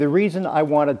The reason I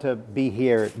wanted to be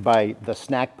here by the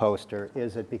snack poster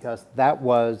is that because that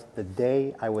was the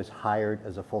day I was hired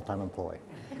as a full-time employee.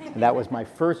 And that was my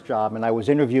first job, and I was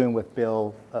interviewing with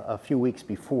Bill a few weeks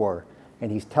before,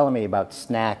 and he's telling me about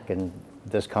snack and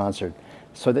this concert.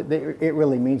 So it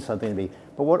really means something to me.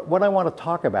 But what I want to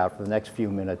talk about for the next few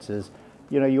minutes is,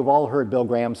 you've all heard Bill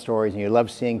Graham stories, and you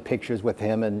love seeing pictures with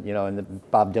him and,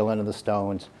 and Bob Dylan and the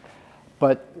Stones.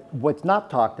 But what's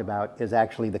not talked about is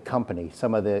actually the company,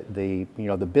 some of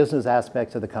the business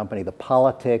aspects of the company, the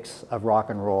politics of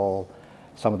rock and roll,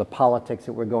 some of the politics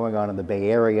that were going on in the Bay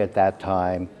Area at that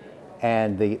time,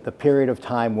 and the period of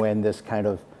time when this kind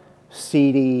of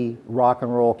seedy rock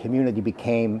and roll community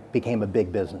became a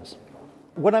big business.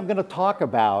 What I'm going to talk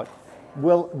about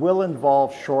will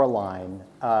involve Shoreline,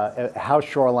 how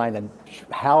Shoreline and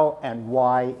how and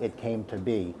why it came to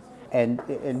be.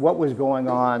 And what was going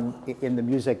on in the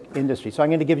music industry. So I'm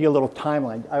going to give you a little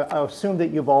timeline. I assume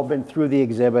that you've all been through the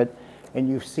exhibit and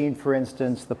you've seen, for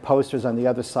instance, the posters on the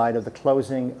other side of the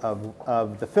closing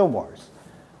of the Fillmores,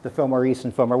 the Fillmore East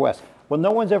and Fillmore West. Well,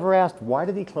 no one's ever asked, why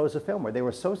did he close the Fillmore? They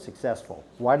were so successful.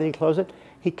 Why did he close it?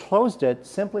 He closed it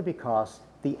simply because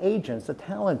the agents, the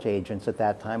talent agents at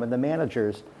that time, and the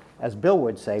managers, as Bill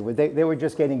would say, they were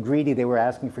just getting greedy. They were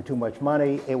asking for too much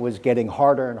money. It was getting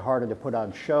harder and harder to put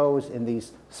on shows in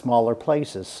these smaller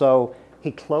places. So he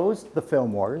closed the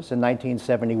Fillmores in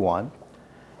 1971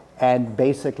 and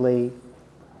basically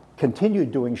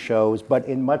continued doing shows, but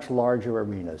in much larger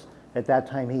arenas. At that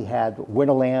time, he had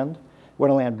Winterland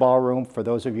Ballroom, for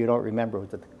those of you who don't remember,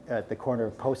 it was at the corner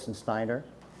of Post and Steiner.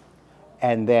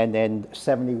 And then in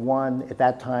 71, at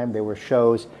that time, there were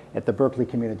shows at the Berkeley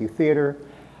Community Theater.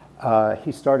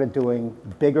 He started doing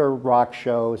bigger rock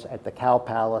shows at the Cow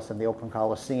Palace and the Oakland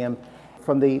Coliseum.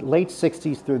 From the late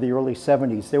 60s through the early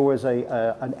 70s, there was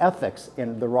an ethics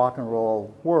in the rock and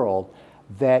roll world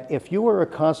that if you were a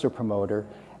concert promoter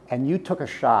and you took a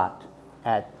shot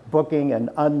at booking an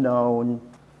unknown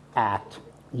act,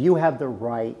 you had the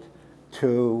right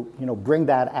to bring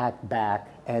that act back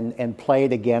and play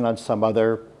it again on some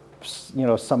other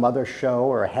show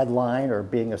or a headline or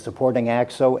being a supporting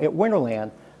act. So at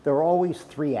Winterland, there were always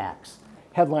three acts: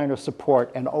 headliner,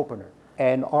 support, and opener.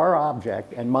 And our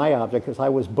object, and my object, because I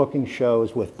was booking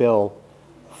shows with Bill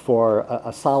for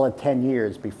a solid 10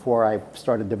 years before I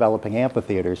started developing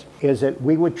amphitheaters, is that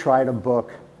we would try to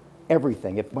book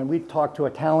everything. When we talked to a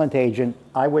talent agent,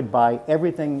 I would buy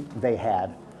everything they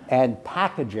had and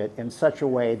package it in such a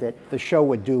way that the show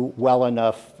would do well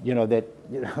enough, that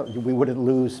we wouldn't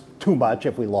lose too much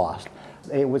if we lost.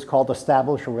 It was called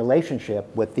establish a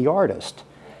relationship with the artist.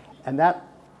 And that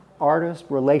artist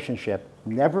relationship,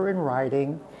 never in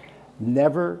writing,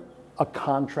 never a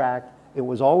contract, it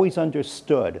was always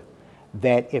understood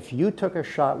that if you took a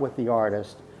shot with the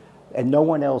artist and no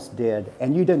one else did,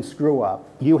 and you didn't screw up,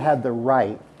 you had the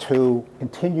right to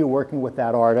continue working with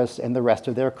that artist and the rest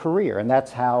of their career. And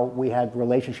that's how we had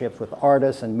relationships with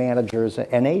artists and managers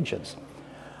and agents.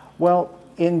 Well,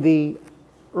 in the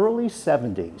early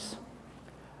 70s,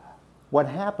 what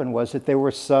happened was that there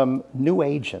were some new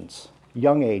agents,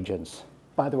 young agents.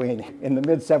 By the way, in the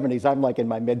mid-70s, I'm like in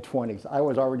my mid-20s. I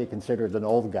was already considered an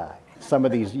old guy, some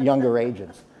of these younger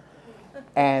agents.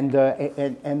 And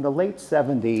in the late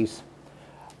 70s,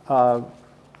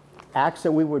 acts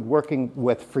that we were working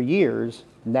with for years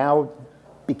now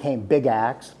became big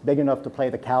acts, big enough to play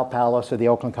the Cow Palace or the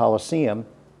Oakland Coliseum.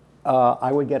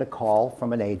 I would get a call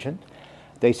from an agent.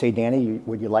 They say, Danny,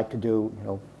 would you like to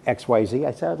do XYZ?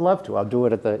 I said, I'd love to. I'll do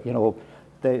it at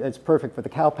it's perfect for the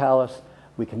Cow Palace.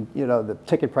 We can, the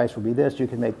ticket price will be this, you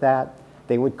can make that.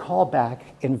 They would call back,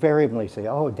 invariably say,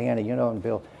 oh, Danny, and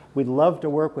Bill, we'd love to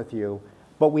work with you,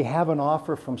 but we have an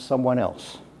offer from someone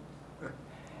else.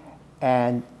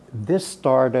 And this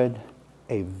started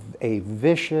a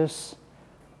vicious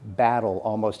battle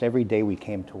almost every day we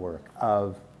came to work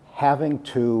of having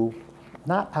to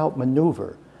not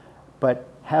outmaneuver, but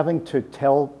having to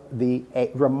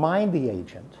remind the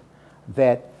agent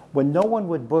that when no one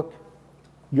would book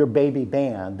your baby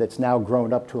band that's now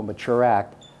grown up to a mature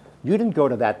act, you didn't go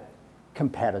to that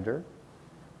competitor,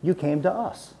 you came to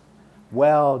us.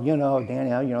 Well,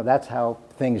 Danny, that's how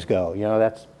things go,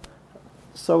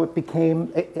 So it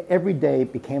became, every day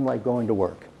it became like going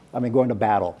to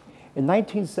battle. In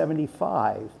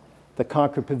 1975, the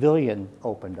Concord Pavilion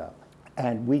opened up,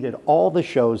 and we did all the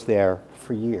shows there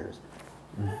for years,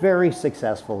 very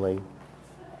successfully,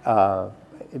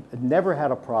 never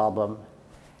had a problem.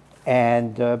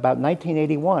 And about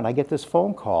 1981, I get this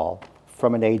phone call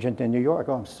from an agent in New York.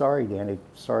 Oh, I'm sorry, Danny.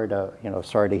 Sorry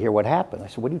to hear what happened. I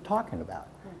said, what are you talking about?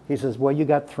 He says, well, you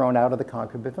got thrown out of the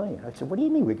Concord Pavilion. I said, what do you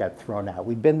mean we got thrown out?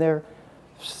 We've been there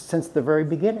since the very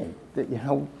beginning.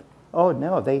 Oh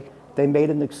no, they made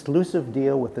an exclusive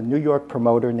deal with a New York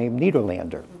promoter named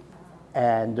Niederlander.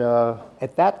 And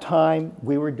at that time,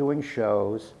 we were doing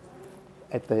shows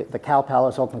at the Cal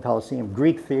Palace, Oakland Coliseum,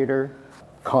 Greek Theater,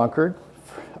 Concord,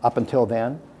 up until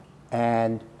then,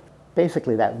 and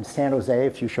basically that in San Jose,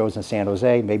 a few shows in San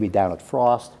Jose, maybe down at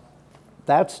Frost.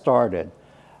 That started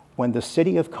when the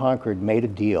city of Concord made a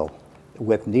deal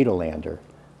with Niederlander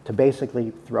to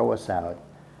basically throw us out.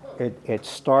 It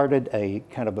started a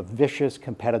kind of a vicious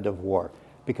competitive war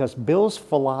because Bill's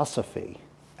philosophy,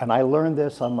 and I learned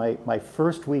this on my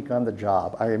first week on the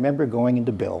job. I remember going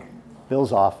into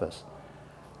Bill's office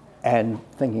and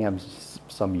thinking I'm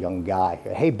some young guy.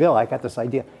 Hey, Bill, I got this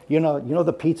idea. You know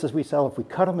the pizzas we sell, if we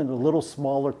cut them into little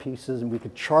smaller pieces and we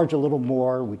could charge a little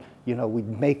more,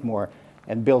 we'd make more.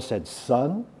 And Bill said,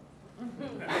 son,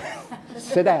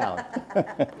 sit down.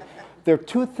 There are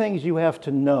two things you have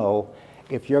to know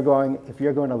if you're going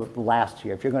to last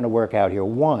here, if you're going to work out here.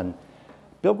 One,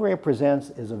 Bill Graham Presents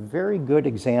is a very good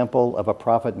example of a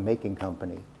profit-making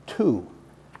company. Two,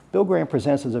 Bill Graham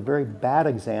Presents is a very bad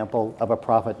example of a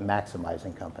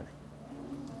profit-maximizing company.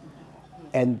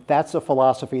 And that's a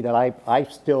philosophy that I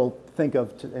still think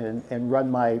of and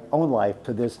run my own life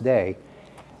to this day.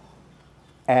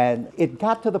 And it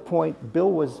got to the point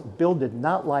Bill did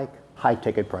not like high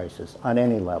ticket prices on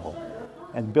any level.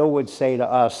 And Bill would say to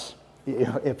us,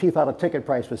 if he thought a ticket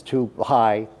price was too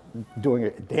high, doing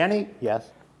it, Danny,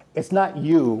 yes, it's not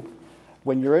you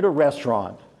when you're at a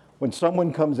restaurant, when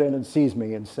someone comes in and sees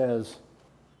me and says,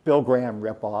 Bill Graham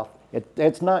ripoff,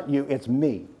 it's not you, it's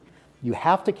me. You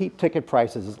have to keep ticket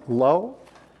prices low.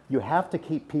 You have to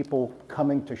keep people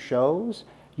coming to shows.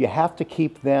 You have to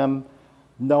keep them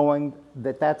knowing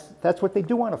that that's what they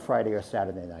do on a Friday or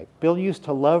Saturday night. Bill used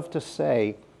to love to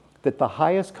say that the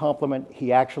highest compliment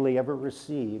he actually ever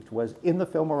received was in the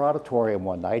Fillmore Auditorium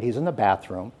one night. He's in the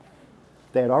bathroom.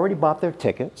 They had already bought their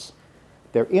tickets.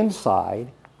 They're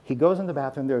inside. He goes in the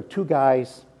bathroom. There are two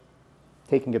guys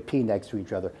taking a pee next to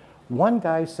each other. One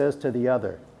guy says to the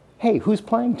other, hey, who's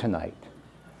playing tonight?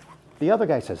 The other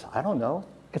guy says, I don't know.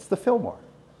 It's the Fillmore.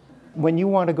 When you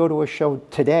want to go to a show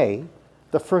today,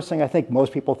 the first thing I think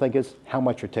most people think is, how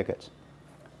much are tickets?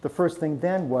 The first thing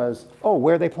then was, oh,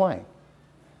 where are they playing?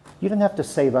 You didn't have to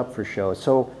save up for shows.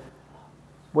 So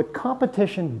what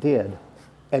competition did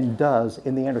and does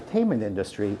in the entertainment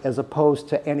industry, as opposed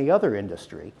to any other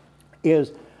industry,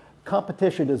 is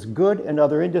competition is good in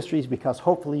other industries because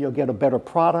hopefully you'll get a better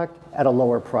product at a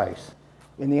lower price.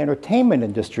 In the entertainment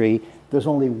industry, there's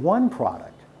only one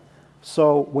product.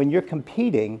 So when you're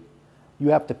competing, you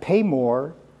have to pay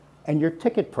more, and your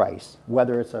ticket price,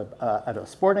 whether it's at a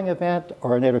sporting event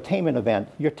or an entertainment event,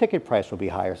 your ticket price will be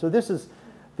higher. So this is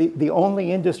the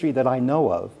only industry that I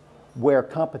know of where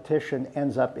competition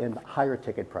ends up in higher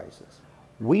ticket prices.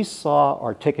 We saw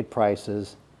our ticket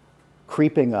prices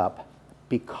creeping up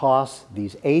because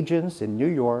these agents in New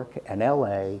York and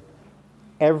LA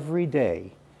every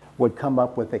day would come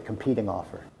up with a competing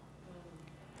offer.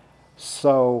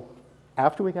 So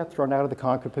after we got thrown out of the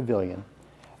Concord Pavilion,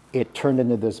 it turned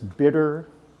into this bitter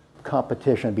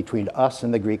competition between us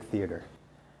and the Greek Theater,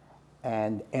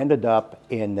 and ended up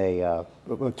in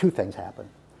well, two things happened.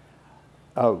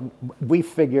 We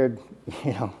figured,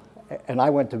 and I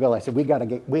went to Bill, I said, we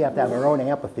have to have our own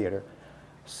amphitheater.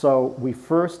 So we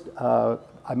first, I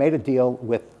made a deal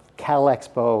with Cal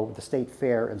Expo, the state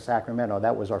fair in Sacramento.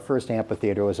 That was our first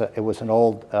amphitheater. It was an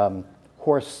old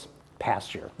horse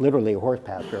pasture, literally a horse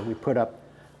pasture. We put up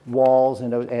walls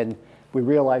and we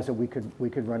realized that we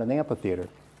could run an amphitheater.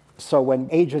 So when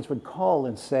agents would call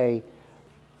and say,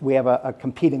 we have a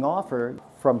competing offer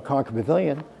from Concord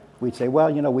Pavilion, we'd say,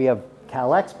 well, we have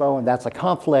Cal Expo, and that's a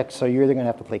conflict, so you're either going to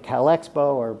have to play Cal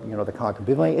Expo or the Concord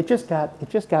Pavilion. It just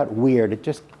got weird. It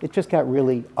just got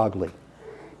really ugly.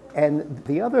 And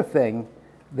the other thing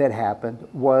that happened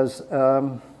was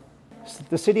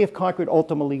the city of Concord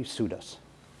ultimately sued us.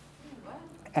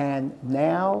 And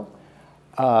now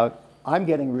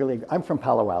I'm from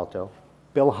Palo Alto.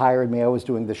 Bill hired me. I was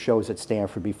doing the shows at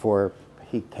Stanford before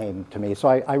he came to me. So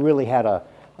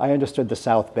I understood the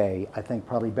South Bay, I think,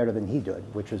 probably better than he did,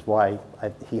 which is why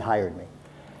he hired me.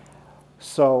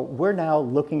 So we're now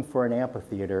looking for an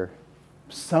amphitheater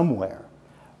somewhere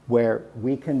where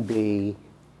we can be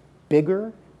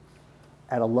bigger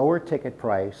at a lower ticket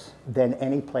price than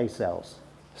any place else.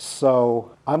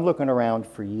 So I'm looking around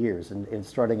for years, and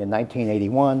starting in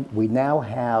 1981, we now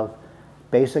have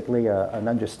basically an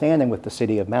understanding with the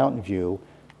city of Mountain View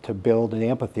to build an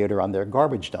amphitheater on their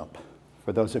garbage dump.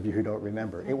 for those of you who don't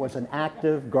remember. It was an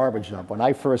active garbage dump. When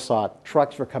I first saw it,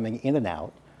 trucks were coming in and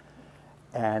out.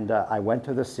 And I went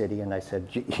to the city and I said,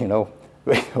 you know,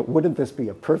 wouldn't this be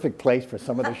a perfect place for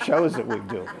some of the shows that we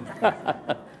do?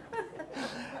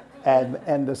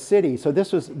 and the city, so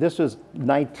this was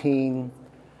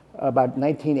about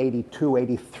 1982,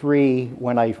 83,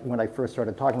 when I first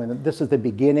started talking to them. This is the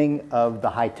beginning of the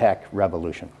high-tech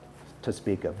revolution, to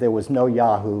speak of. There was no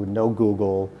Yahoo, no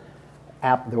Google,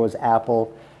 there was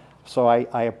Apple. So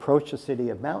I approached the city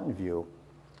of Mountain View,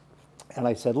 and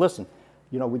I said, listen,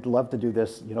 you know, we'd love to do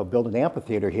this, you know, build an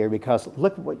amphitheater here, because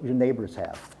look at what your neighbors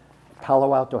have.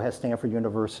 Palo Alto has Stanford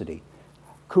University.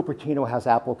 Cupertino has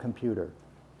Apple Computer.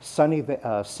 San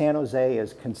Jose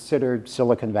is considered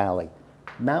Silicon Valley.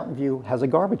 Mountain View has a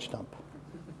garbage dump.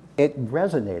 It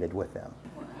resonated with them.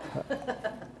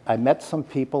 I met some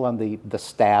people on the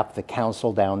staff, the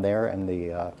council down there, and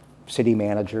the city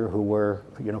manager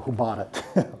who bought it.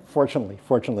 Fortunately,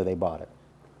 they bought it.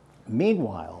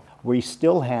 Meanwhile, we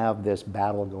still have this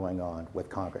battle going on with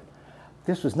Concord.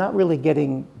 This was not really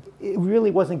it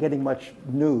really wasn't getting much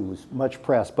news, much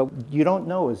press, but you don't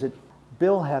know,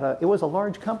 Bill it was a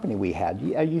large company we had.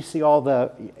 You see all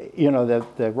the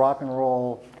rock and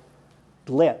roll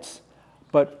glitz,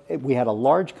 but we had a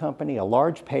large company, a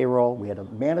large payroll, we had a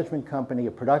management company,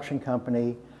 a production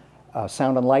company, a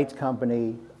sound and lights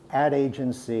company, ad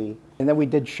agency, and then we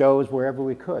did shows wherever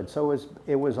we could. So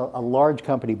it was a large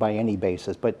company by any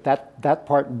basis, but that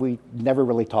part we never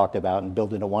really talked about, and Bill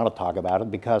didn't want to talk about it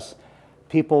because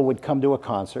people would come to a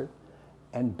concert,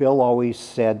 and Bill always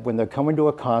said, when they're coming to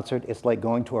a concert, it's like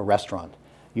going to a restaurant.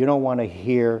 You don't want to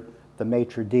hear the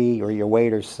maitre d' or your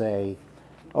waiter say,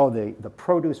 oh, the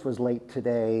produce was late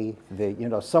today,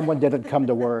 someone didn't come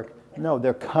to work. No,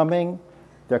 they're coming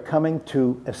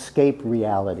to escape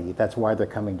reality. That's why they're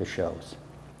coming to shows.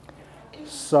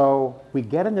 So we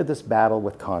get into this battle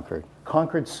with Concord.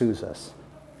 Concord sues us.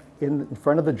 In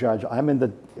front of the judge,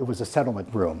 it was a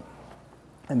settlement room,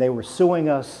 and they were suing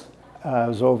us.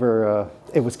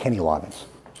 It was Kenny Loggins.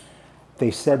 They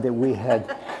said that we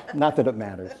had, not that it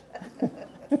matters,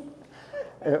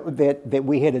 that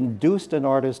we had induced an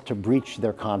artist to breach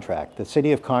their contract. The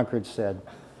city of Concord said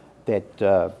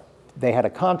that they had a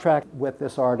contract with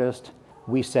this artist.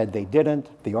 We said they didn't.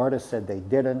 The artist said they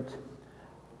didn't.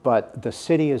 But the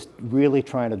city is really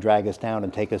trying to drag us down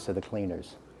and take us to the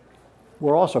cleaners.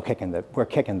 We're also kicking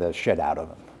the shit out of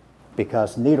them,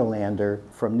 because Nederlander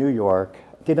from New York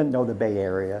didn't know the Bay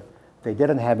Area. They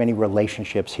didn't have any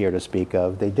relationships here to speak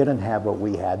of. They didn't have what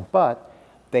we had, but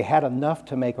they had enough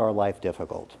to make our life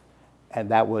difficult. And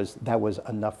that was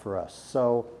enough for us.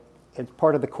 So as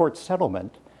part of the court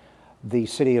settlement, the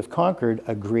city of Concord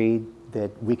agreed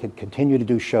that we could continue to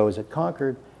do shows at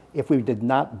Concord if we did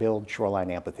not build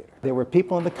Shoreline Amphitheatre. There were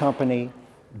people in the company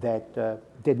that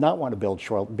did not want to build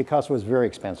Shoreline because it was very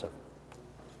expensive.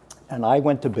 And I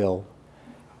went to Bill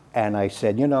and I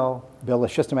said, Bill,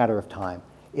 it's just a matter of time.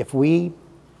 If we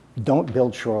don't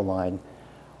build Shoreline,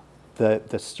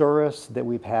 the service that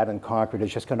we've had in Concord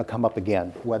is just going to come up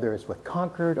again, whether it's with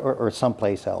Concord or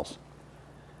someplace else.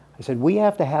 I said, we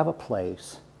have to have a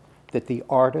place that the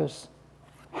artists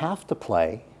have to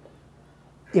play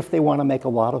if they want to make a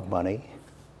lot of money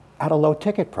at a low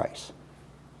ticket price.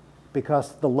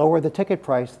 Because the lower the ticket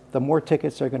price, the more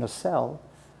tickets they're going to sell,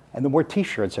 and the more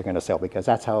t-shirts they're going to sell, because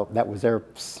that was their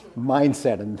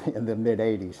mindset in the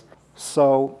mid-'80s.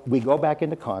 So we go back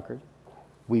into Concord,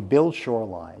 we build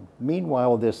Shoreline.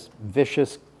 Meanwhile, this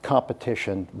vicious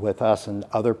competition with us and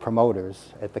other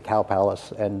promoters at the Cow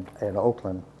Palace and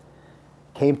Oakland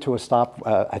came to a stop,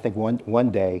 I think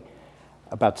one day,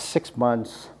 about 6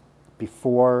 months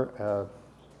before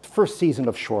first season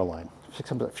of Shoreline,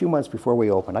 a few months before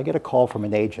we opened. I get a call from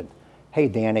an agent. Hey,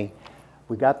 Danny,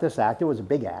 we got this act. It was a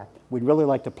big act. We'd really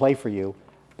like to play for you,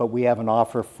 but we have an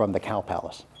offer from the Cow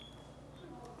Palace.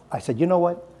 I said, you know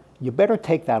what? You better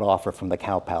take that offer from the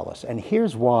Cow Palace. And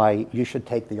here's why you should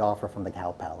take the offer from the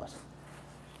Cow Palace.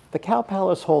 The Cow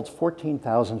Palace holds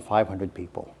 14,500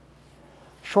 people.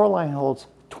 Shoreline holds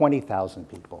 20,000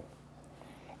 people.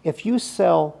 If you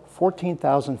sell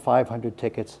 14,500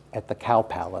 tickets at the Cow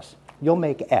Palace, you'll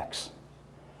make X.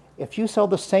 If you sell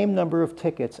the same number of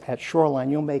tickets at Shoreline,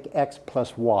 you'll make X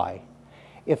plus Y.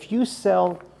 If you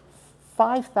sell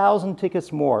 5,000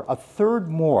 tickets more, a third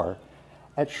more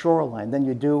at Shoreline than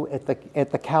you do at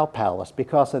the Cow Palace,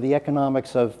 because of the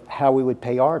economics of how we would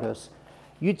pay artists,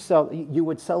 you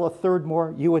would sell a third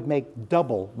more, you would make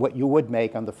double what you would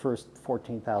make on the first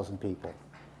 14,000 people.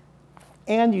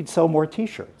 And you'd sell more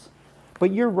t-shirts.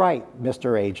 But you're right,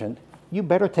 Mr. Agent, you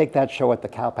better take that show at the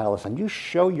Cow Palace and you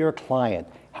show your client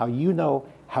how you know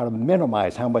how to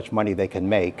minimize how much money they can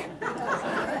make.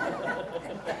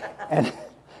 And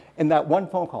in that one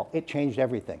phone call, it changed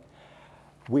everything.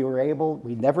 We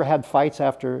never had fights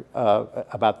after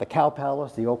about the Cow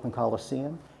Palace, the Oakland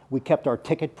Coliseum. We kept our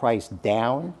ticket price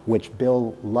down, which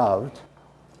Bill loved.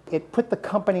 It put the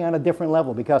company on a different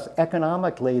level because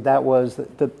economically that was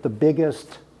the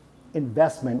biggest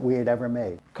investment we had ever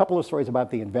made. A couple of stories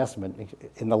about the investment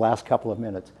in the last couple of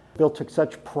minutes. Bill took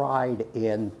such pride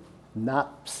in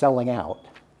not selling out.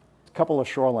 A couple of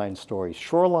Shoreline stories.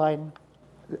 Shoreline,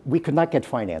 we could not get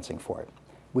financing for it.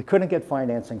 We couldn't get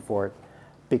financing for it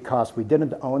because we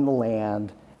didn't own the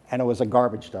land and it was a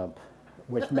garbage dump,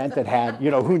 which meant it had,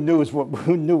 who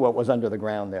knew what was under the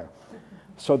ground there.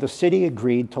 So the city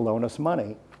agreed to loan us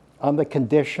money on the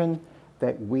condition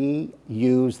that we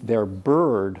use their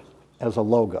bird as a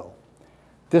logo.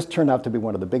 This turned out to be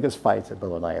one of the biggest fights that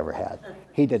Bill and I ever had.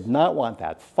 He did not want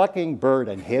that fucking bird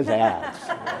in his ads.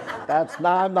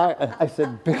 I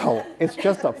said, Bill, it's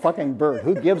just a fucking bird.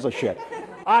 Who gives a shit?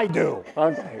 I do.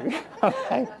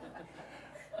 Okay.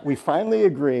 We finally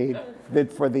agreed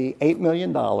that for the $8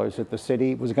 million that the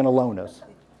city was going to loan us,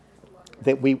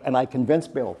 and I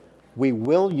convinced Bill,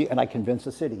 and I convinced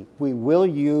the city, we will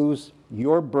use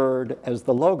your bird as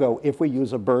the logo if we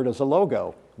use a bird as a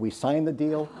logo. We signed the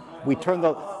deal. We turned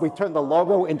the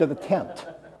logo into the tent.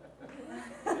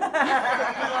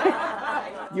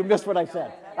 You missed what I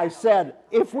said. I said,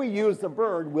 if we use the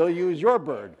bird, we'll use your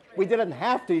bird. We didn't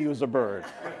have to use a bird.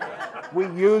 We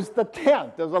used the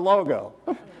tent as a logo.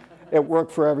 It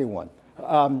worked for everyone.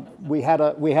 We had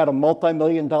a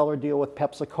multi-million-dollar deal with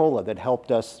Pepsi-Cola that helped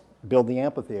us build the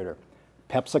amphitheater.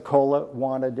 Pepsi-Cola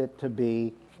wanted it to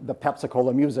be the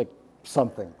Pepsi-Cola music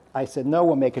something. I said, no,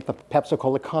 we'll make it the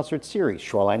Pepsi-Cola concert series.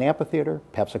 Shoreline Amphitheater,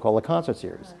 Pepsi-Cola concert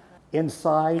series.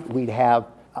 Inside, we'd have,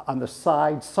 on the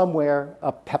side somewhere,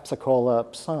 a Pepsi-Cola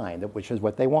sign, which is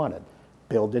what they wanted.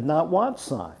 Bill did not want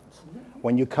signs.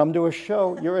 When you come to a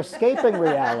show, you're escaping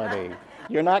reality.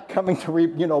 You're not coming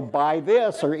to buy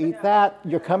this or eat that.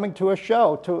 You're coming to a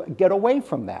show to get away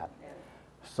from that.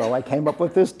 So I came up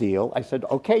with this deal. I said,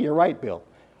 okay, you're right, Bill.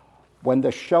 When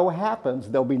the show happens,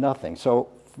 there'll be nothing. So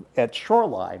at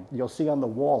Shoreline, you'll see on the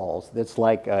walls, there's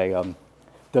like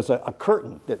there's a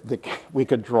curtain that we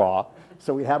could draw.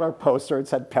 So we had our poster, it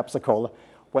said Pepsi-Cola.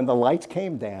 When the lights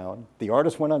came down, the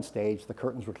artist went on stage, the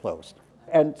curtains were closed.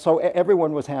 And so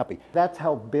everyone was happy. That's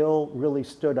how Bill really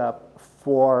stood up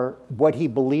for what he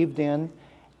believed in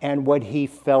and what he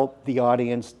felt the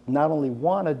audience not only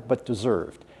wanted, but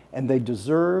deserved. And they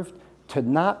deserved to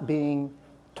not being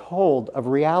told of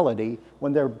reality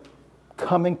when they're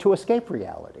coming to escape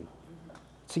reality.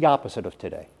 It's the opposite of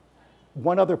today.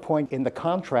 One other point in the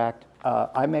contract,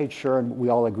 I made sure, and we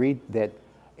all agreed, that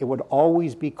it would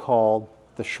always be called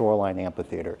the Shoreline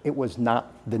Amphitheater. It was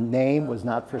not, the name was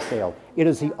not for sale. It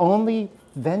is the only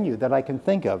venue that I can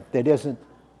think of that isn't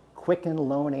Quicken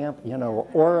Loan Amp,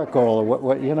 Oracle, or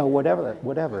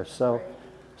whatever. So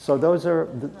those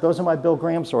are my Bill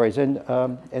Graham stories, and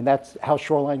that's how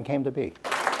Shoreline came to be.